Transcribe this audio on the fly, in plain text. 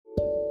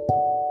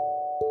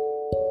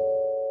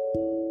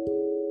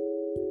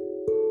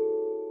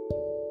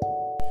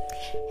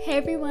Hey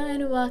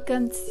everyone,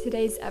 welcome to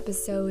today's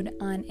episode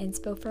on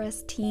Inspo for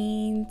Us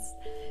Teens.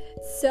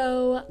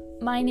 So,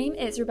 my name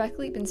is Rebecca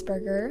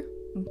Liebensberger,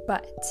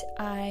 but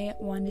I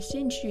wanted to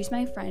introduce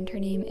my friend. Her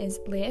name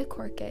is Leah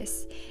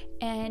Corcus,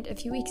 and a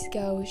few weeks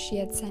ago she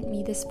had sent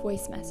me this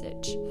voice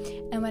message.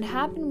 And what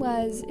happened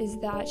is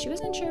that she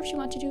wasn't sure if she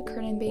wanted to do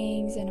curtain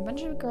bangs, and a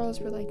bunch of girls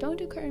were like, don't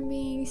do curtain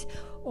bangs,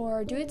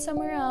 or do it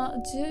somewhere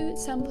else, do it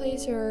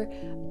someplace, or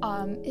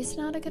it's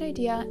not a good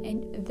idea.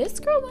 And this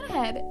girl went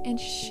ahead and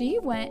she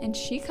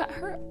cut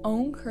her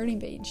own curtain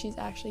bang. She's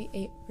actually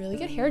a really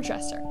good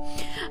hairdresser,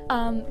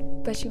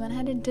 but she went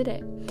ahead and did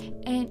it.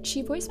 And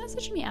she voice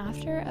messaged me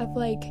after of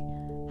like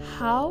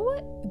how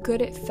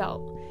good it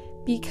felt,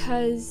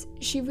 because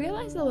she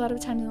realized a lot of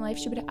times in life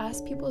she would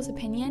ask people's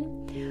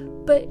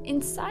opinion, but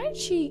inside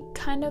she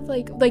kind of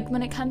like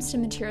when it comes to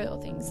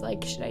material things,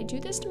 like, should I do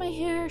this to my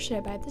hair? Should I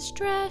buy this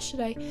dress?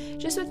 Should I,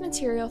 just with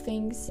material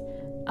things,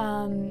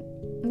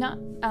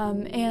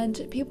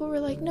 and people were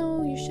like,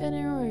 no, you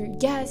shouldn't, or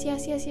yes,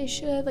 you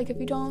should, like, if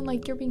you don't,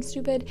 like, you're being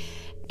stupid.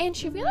 And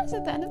she realized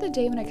at the end of the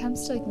day, when it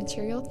comes to like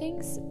material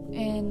things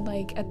and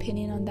like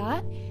opinion on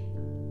that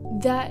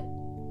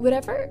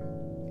whatever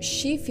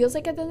she feels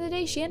like at the end of the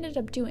day, she ended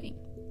up doing.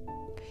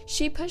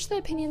 She pushed the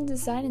opinions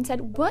aside and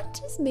said,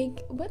 what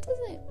makes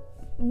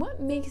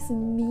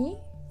me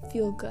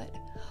feel good?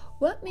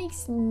 What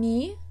makes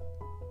me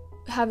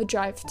have a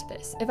drive to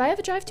this? If I have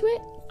a drive to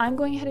it, I'm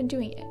going ahead and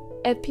doing it.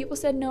 If people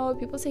said no, if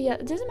people say yeah,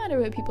 it doesn't matter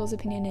what people's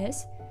opinion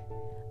is.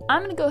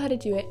 I'm gonna go ahead and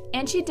do it.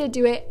 And she did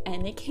do it,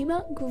 and it came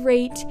out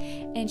great.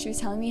 And she was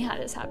telling me how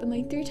this happened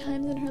like 3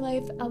 times in her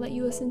life. I'll let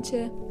you listen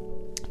to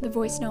the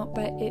voice note,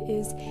 but it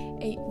is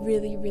a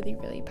really, really,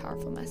 really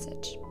powerful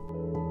message.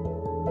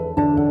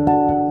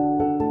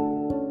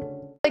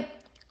 Like,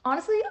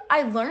 honestly,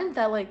 I learned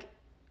that, like,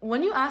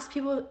 when you ask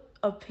people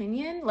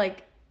opinion,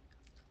 like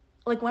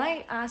when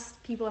I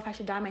asked people if I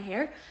should dye my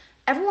hair,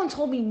 everyone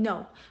told me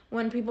no.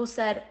 When people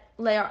said,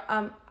 I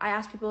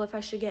asked people if I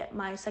should get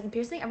my second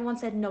piercing, everyone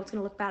said, no, it's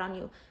gonna look bad on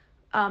you.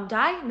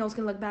 Dye, no, it's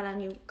gonna look bad on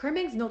you. Curtain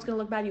bangs, no, it's gonna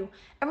look bad on you.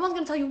 Everyone's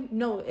gonna tell you,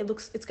 no,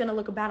 it's gonna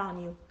look bad on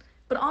you.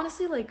 But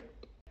honestly, like,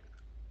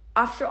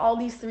 after all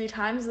these 3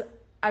 times,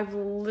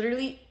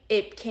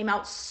 it came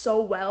out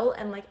so well,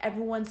 and like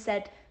everyone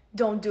said,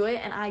 don't do it,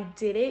 and I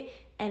did it,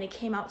 and it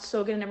came out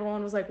so good, and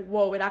everyone was like,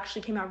 whoa, it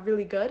actually came out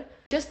really good.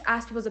 Just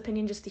ask people's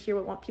opinion just to hear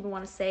what people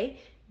want to say,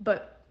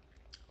 but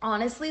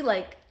honestly,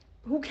 like,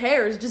 who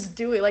cares? Just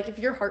do it. Like, if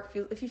you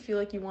feel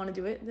like you want to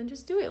do it, then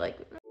just do it. Like,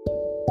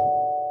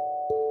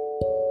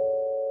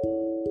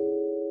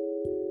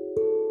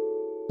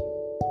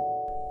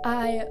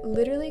 I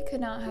literally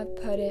could not have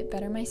put it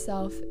better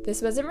myself.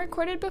 This wasn't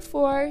recorded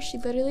before. She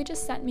literally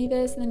just sent me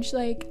this, and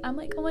then I'm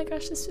like, oh my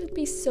gosh, this would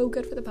be so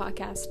good for the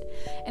podcast.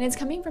 And it's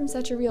coming from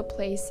such a real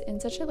place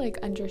and such a like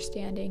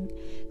understanding.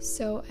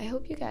 So I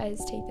hope you guys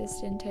take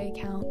this into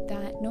account,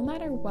 that no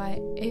matter what,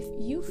 if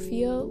you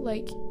feel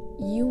like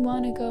you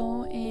want to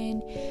go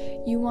and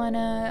you want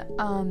to,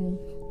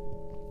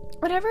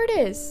 whatever it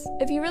is,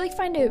 if you really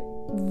find a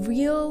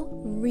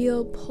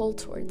real pull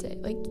towards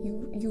it, like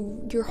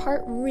your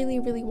heart really,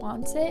 really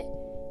wants it,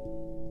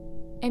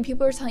 and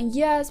people are telling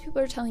yes,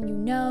 people are telling you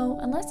no,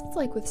 unless it's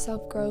like with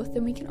self-growth,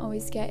 then we can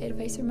always get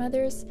advice from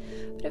others.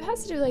 But if it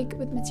has to do like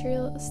with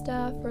material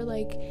stuff, or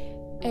like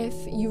if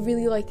you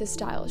really like the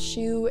style of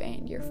shoe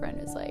and your friend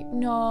is like,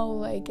 no,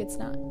 like it's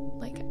not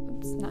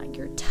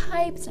your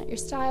type, it's not your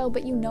style,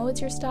 but you know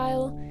it's your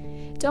style,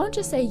 don't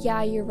just say,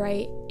 yeah, you're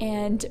right,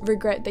 and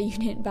regret that you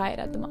didn't buy it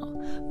at the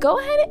mall. Go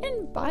ahead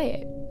and buy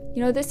it.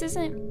 You know, this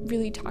isn't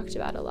really talked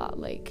about a lot,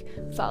 like,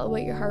 follow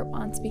what your heart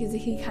wants, because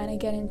it can kind of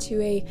get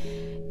into a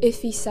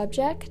iffy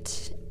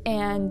subject,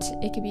 and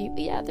it could be,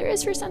 yeah, there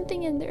is for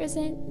something and there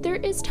isn't. There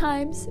is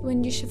times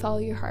when you should follow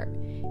your heart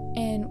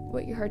and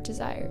what your heart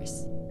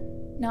desires.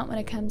 Not when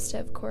it comes to,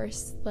 of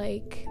course,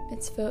 like,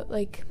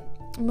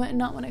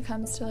 not when it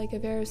comes to like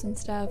Averos and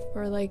stuff,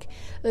 or like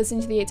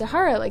listening to the Yetzer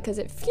Hara, like, because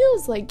it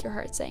feels like your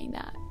heart's saying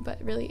that,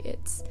 but really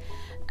it's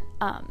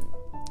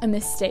a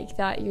mistake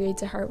that your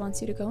Yetzer Hara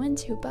wants you to go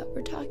into. But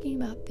we're talking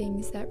about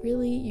things that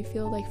really you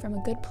feel like from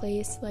a good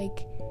place,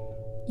 like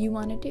you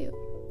want to do,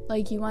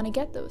 like you want to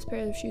get those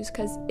pairs of shoes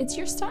because it's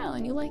your style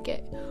and you like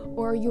it,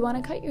 or you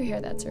want to cut your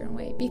hair that certain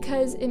way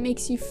because it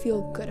makes you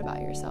feel good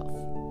about yourself.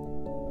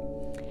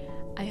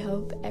 I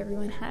hope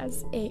everyone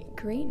has a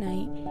great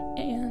night,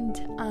 and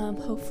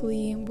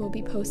hopefully we'll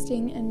be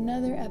posting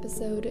another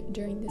episode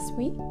during this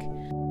week.